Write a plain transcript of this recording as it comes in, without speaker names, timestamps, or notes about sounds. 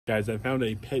Guys, I found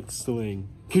a pet sling.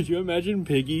 Could you imagine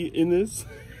Piggy in this?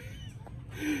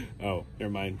 Oh, never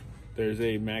mind. There's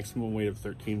a maximum weight of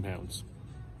 13 pounds.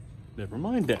 Never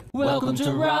mind that. Welcome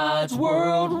to Rod's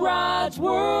World, Rod's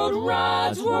World,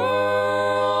 Rod's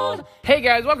World. Hey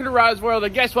guys, welcome to Rod's World,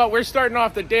 and guess what? We're starting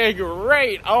off the day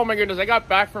great. Oh my goodness, I got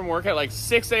back from work at like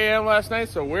 6 a.m. last night,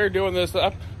 so we're doing this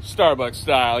up Starbucks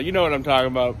style. You know what I'm talking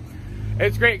about.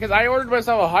 It's great because I ordered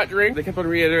myself a hot drink. They kept on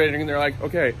reiterating, and they're like,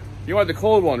 okay, you want the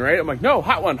cold one, right? I'm like, no,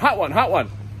 hot one, hot one, hot one.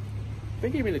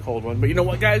 They gave me the cold one, but you know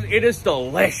what, guys? It is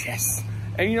delicious.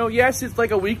 And you know, yes, it's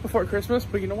like a week before Christmas,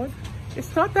 but you know what?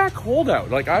 It's not that cold out.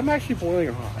 Like, I'm actually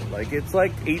boiling hot. Like, it's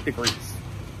like 8 degrees.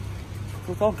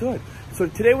 So it's all good. So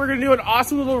today we're gonna do an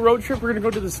awesome little road trip. We're gonna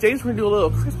go to the States. We're gonna do a little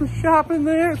Christmas shopping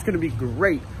there. It's gonna be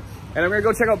great. And I'm gonna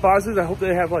go check out Bosley's. I hope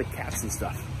they have like cats and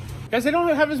stuff. Guys, they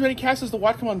don't have as many cats as the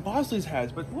Whatcom Bosley's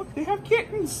has, but look, they have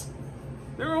kittens.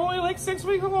 They're only like 6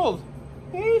 weeks old.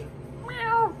 Hey,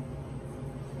 meow.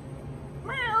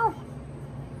 Meow.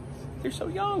 They're so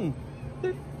young.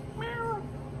 They're, meow.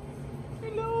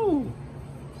 Hello.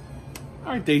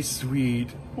 Aren't they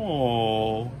sweet?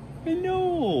 Oh,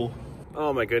 hello.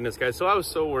 Oh my goodness, guys. So I was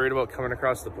so worried about coming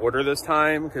across the border this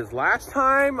time because last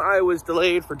time I was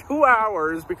delayed for 2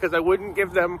 hours because I wouldn't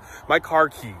give them my car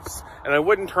keys and I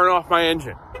wouldn't turn off my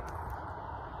engine.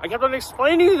 I kept on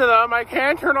explaining to them I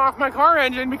can't turn off my car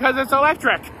engine because it's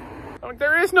electric. I'm like,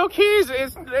 there is no keys.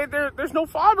 There's no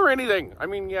fob or anything. I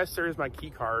mean, yes, there is my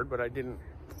key card, but I didn't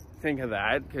think of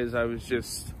that because I was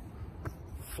just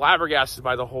flabbergasted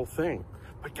by the whole thing.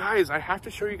 But guys, I have to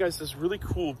show you guys this really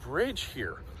cool bridge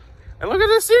here. And look at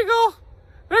the seagull.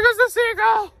 There goes the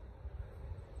seagull.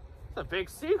 It's a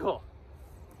big seagull.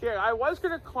 Okay, I was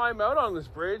gonna climb out on this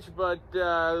bridge, but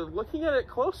looking at it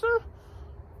closer,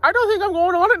 I don't think I'm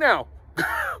going on it now.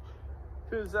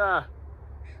 Because,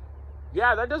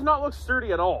 yeah, that does not look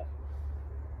sturdy at all.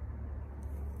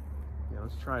 Yeah,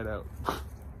 let's try it out.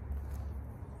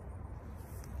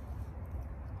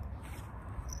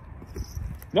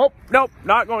 Nope, nope,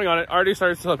 not going on it. Already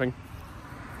started slipping.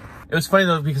 It was funny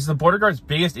though, because the border guard's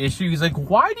biggest issue, he's like,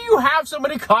 why do you have so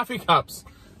many coffee cups?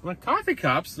 I'm like, coffee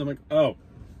cups? I'm like, oh.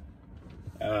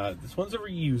 This one's a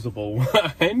reusable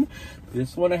one.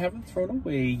 This one I haven't thrown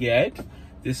away yet.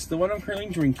 This is the one I'm currently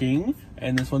drinking.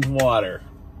 And this one's water.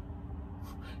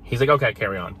 He's like, okay,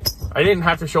 carry on. I didn't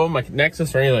have to show him my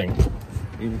Nexus or anything.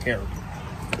 Didn't even care.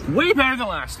 Way better than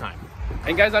last time.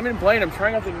 And guys, I'm in Blaine. I'm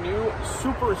trying out the new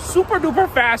super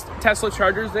duper fast Tesla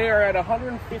chargers. They are at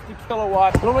 150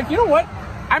 kilowatts. But I'm like, you know what?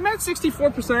 I'm at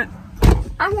 64%.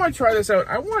 I want to try this out.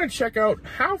 I want to check out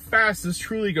how fast this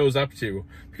truly goes up to.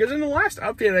 Because in the last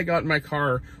update I got in my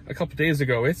car a couple days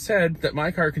ago, it said that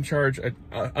my car can charge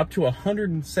up to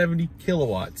 170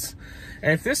 kilowatts.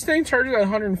 And if this thing charges at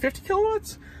 150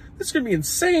 kilowatts, this is going to be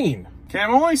insane. Okay,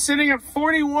 I'm only sitting at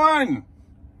 41.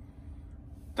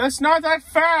 That's not that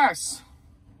fast.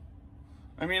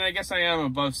 I mean, I guess I am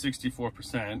above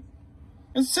 64%.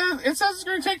 It says it's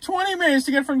going to take 20 minutes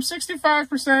to get from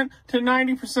 65% to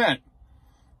 90%.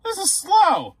 This is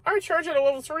slow. I charge at a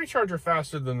level 3 charger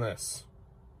faster than this.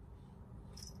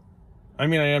 I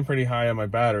mean, I am pretty high on my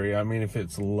battery. I mean, if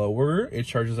it's lower, it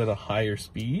charges at a higher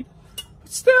speed.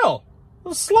 But still,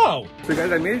 it's slow. So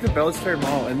guys, I made it to Bellis Fair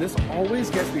Mall, and this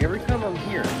always gets me every time I'm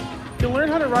here. You can learn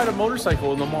how to ride a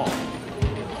motorcycle in the mall.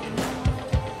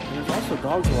 And there's also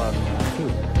dogs allowed in the mall, too.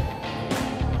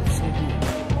 It's so cool.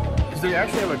 Because they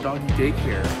actually have a doggy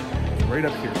daycare right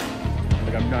up here.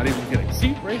 Like, I'm not even kidding.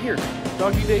 See, right here,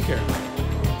 doggy daycare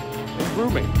and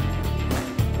grooming.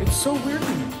 It's so weird to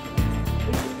me.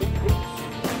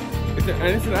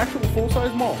 And it's an actual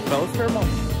full-size mall, Bellis Fair Mall.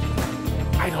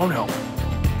 I don't know.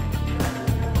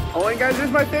 Oh, and guys,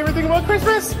 here's my favorite thing about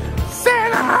Christmas: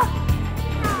 Santa.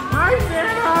 Hi,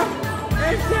 Santa.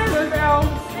 And Santa's elves.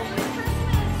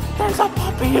 There's a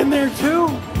puppy in there too.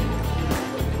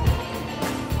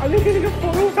 Are they getting a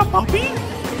photo with a puppy?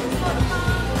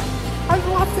 I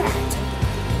love that.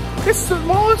 This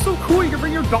mall is so cool. You can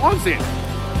bring your dogs in.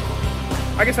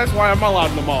 I guess that's why I'm allowed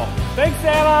in the mall. Thanks,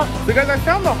 Santa. So guys, I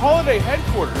found the holiday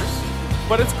headquarters,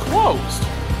 but it's closed.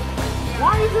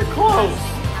 Why is it closed?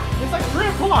 It's like 3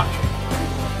 o'clock.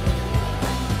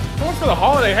 So much for the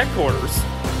holiday headquarters.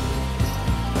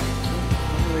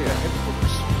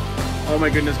 Oh my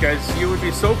goodness, guys, you would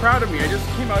be so proud of me. I just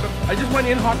went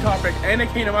in Hot Topic and I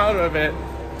came out of it.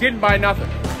 Didn't buy nothing.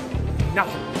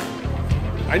 Nothing.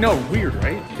 I know, weird,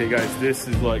 right? Okay guys, this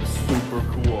is like super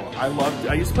cool.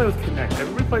 I used to play with Kinects.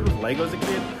 Everybody played with Lego as a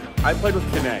kid. I played with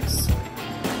Kinects.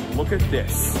 Look at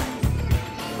this.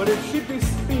 But it should be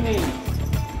spinning.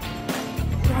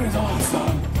 That is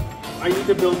awesome. I need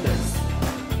to build this.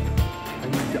 I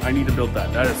need I need to build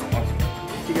that. That is awesome.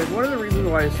 You guys, one of the reasons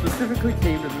why I specifically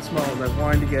came to this mall is I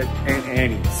wanted to get Aunt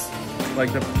Annie's,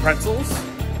 like the pretzels,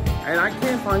 and I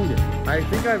can't find it. I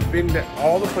think I've been to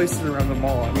all the places around the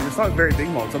mall. I mean, it's not a very big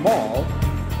mall, it's a mall,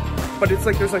 but it's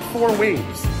like, there's like 4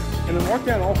 wings, and then walk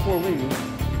down all 4 wings,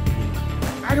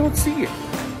 I don't see it.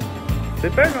 They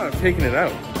better not have taken it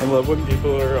out. I love when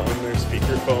people are on their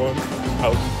speakerphone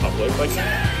out in public, like,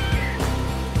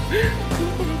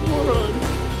 hold on.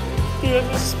 He has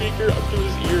his speaker up to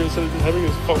his ear instead of just having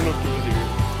his phone up to his ear.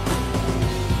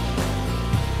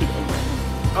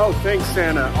 Oh, thanks,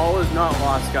 Santa. All is not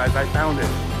lost, guys. I found it.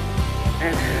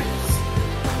 And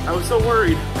I was so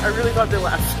worried. I really thought they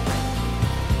left.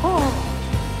 Oh,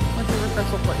 my favorite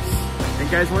pretzel place. And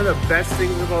guys, one of the best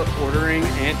things about ordering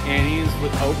Aunt Annie's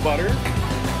without butter,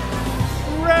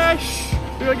 fresh.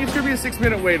 They're like, it's gonna be a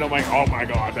 6-minute wait. I'm like, oh my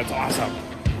God, that's awesome.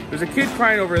 There's a kid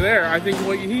crying over there. I think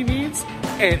what he needs,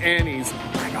 Aunt Annie's.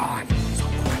 Oh my God, so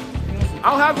good.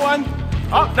 I'll have one.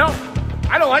 Oh, no,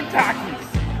 I don't like Takis.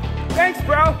 Thanks,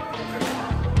 bro.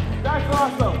 That's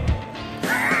awesome.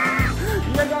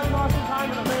 You guys have an awesome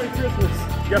time and a Merry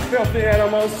Christmas. You filthy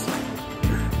animals.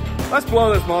 Let's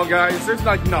blow this mall, guys. There's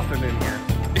like nothing in here.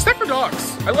 Except for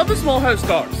dogs. I love the small house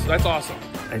dogs. That's awesome.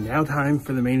 And now time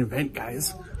for the main event,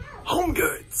 guys. Home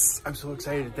Goods. I'm so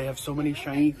excited. They have so many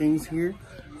shiny things here.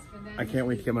 I can't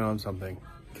wait to get my own something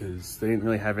because they didn't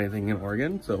really have anything in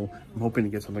Oregon. So I'm hoping to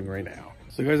get something right now.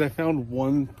 So guys, I found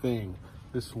one thing.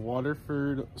 This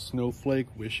Waterford Snowflake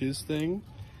Wishes thing.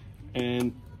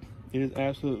 And it is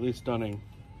absolutely stunning.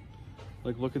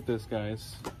 Like, look at this,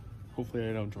 guys. Hopefully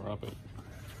I don't drop it.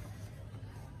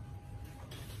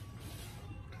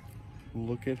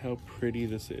 Look at how pretty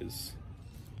this is.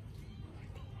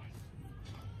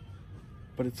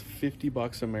 But it's 50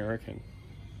 bucks American.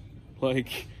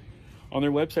 Like, on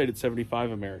their website it's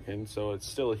 75 American, so it's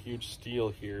still a huge steal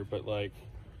here, but like,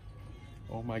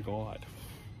 oh my God.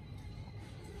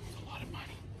 It's a lot of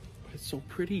money, but it's so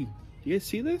pretty. Do you guys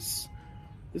see this?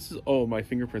 This is, oh, my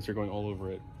fingerprints are going all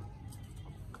over it.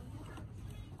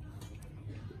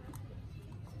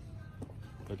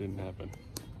 That didn't happen.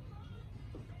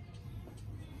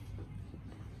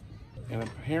 And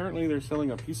apparently they're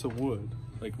selling a piece of wood,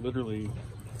 like literally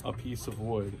a piece of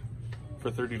wood,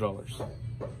 for $30.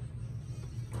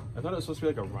 I thought it was supposed to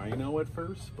be like a rhino at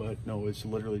first, but no, it's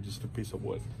literally just a piece of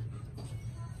wood.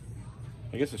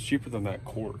 I guess it's cheaper than that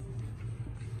cord.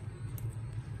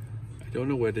 I don't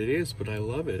know what it is, but I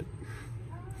love it.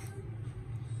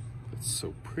 It's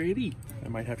so pretty. I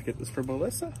might have to get this for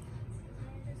Melissa.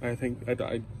 I think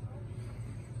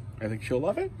she'll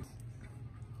love it.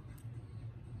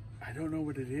 I don't know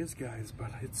what it is, guys,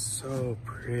 but it's so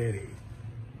pretty.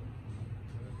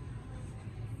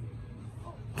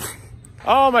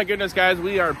 Oh my goodness, guys,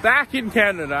 we are back in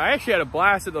Canada. I actually had a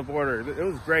blast at the border. It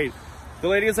was great. The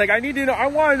lady was like, I need to know, I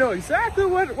want to know exactly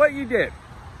what you did.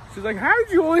 She's like, how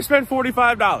did you only spend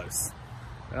 $45?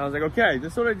 And I was like, okay,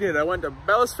 this is what I did. I went to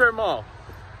Bellis Fair Mall.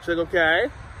 She's like, okay,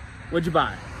 what'd you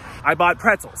buy? I bought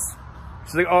pretzels.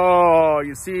 She's like, oh,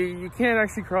 you see, you can't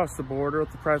actually cross the border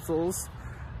with the pretzels.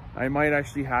 I might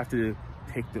actually have to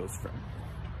take those from you.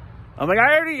 I'm like,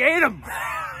 I already ate them.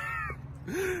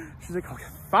 She's like, okay,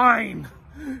 fine.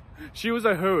 She was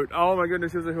a hoot. Oh my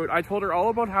goodness, she was a hoot. I told her all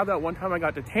about how that one time I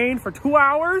got detained for 2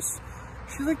 hours.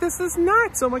 She's like, this is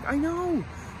nuts. I'm like, I know.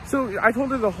 So I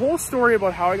told her the whole story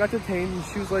about how I got detained, and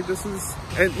she was like, this is,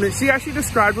 and she actually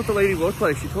described what the lady looked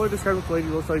like. She totally described what the lady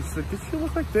looked like. She said, did she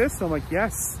look like this? And I'm like,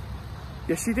 yes.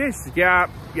 Yes, she did. She said, yeah,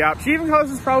 yeah. She even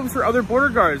causes problems for other border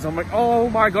guards. I'm like, oh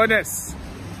my goodness.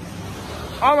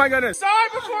 Oh my goodness.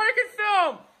 Stop before I can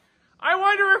film. I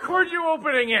wanted to record you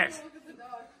opening it.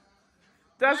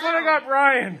 That's what I got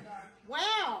Brian.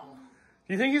 Wow.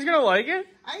 Do you think he's going to like it?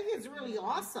 I think it's really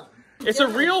awesome. It's a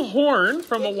real horn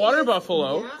from a water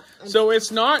buffalo. Yeah. So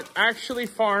it's not actually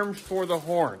farmed for the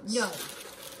horns. No.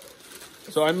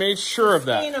 So I made sure of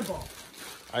that. Sustainable.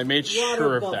 I made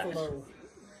sure of that.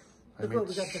 Look what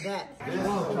we got the vet. This is a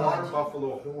water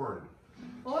buffalo horn.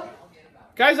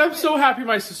 Guys, I'm so happy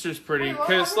my sister's pretty,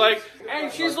 because like,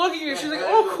 and she's looking at it, she's like,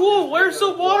 oh cool, where's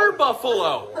the water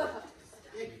buffalo?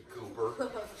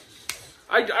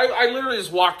 I literally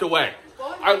just walked away.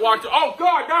 I walked, oh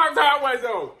God, not that way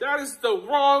though. That is the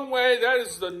wrong way, that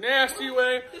is the nasty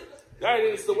way. That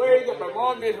is the way that my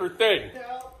mom did her thing.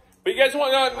 But you guys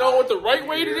want to know what the right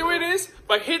way to do it is?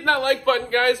 By hitting that like button,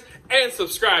 guys, and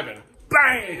subscribing.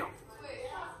 Bam!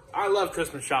 I love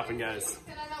Christmas shopping, guys.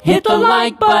 Hit the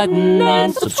like button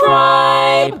and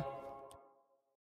subscribe.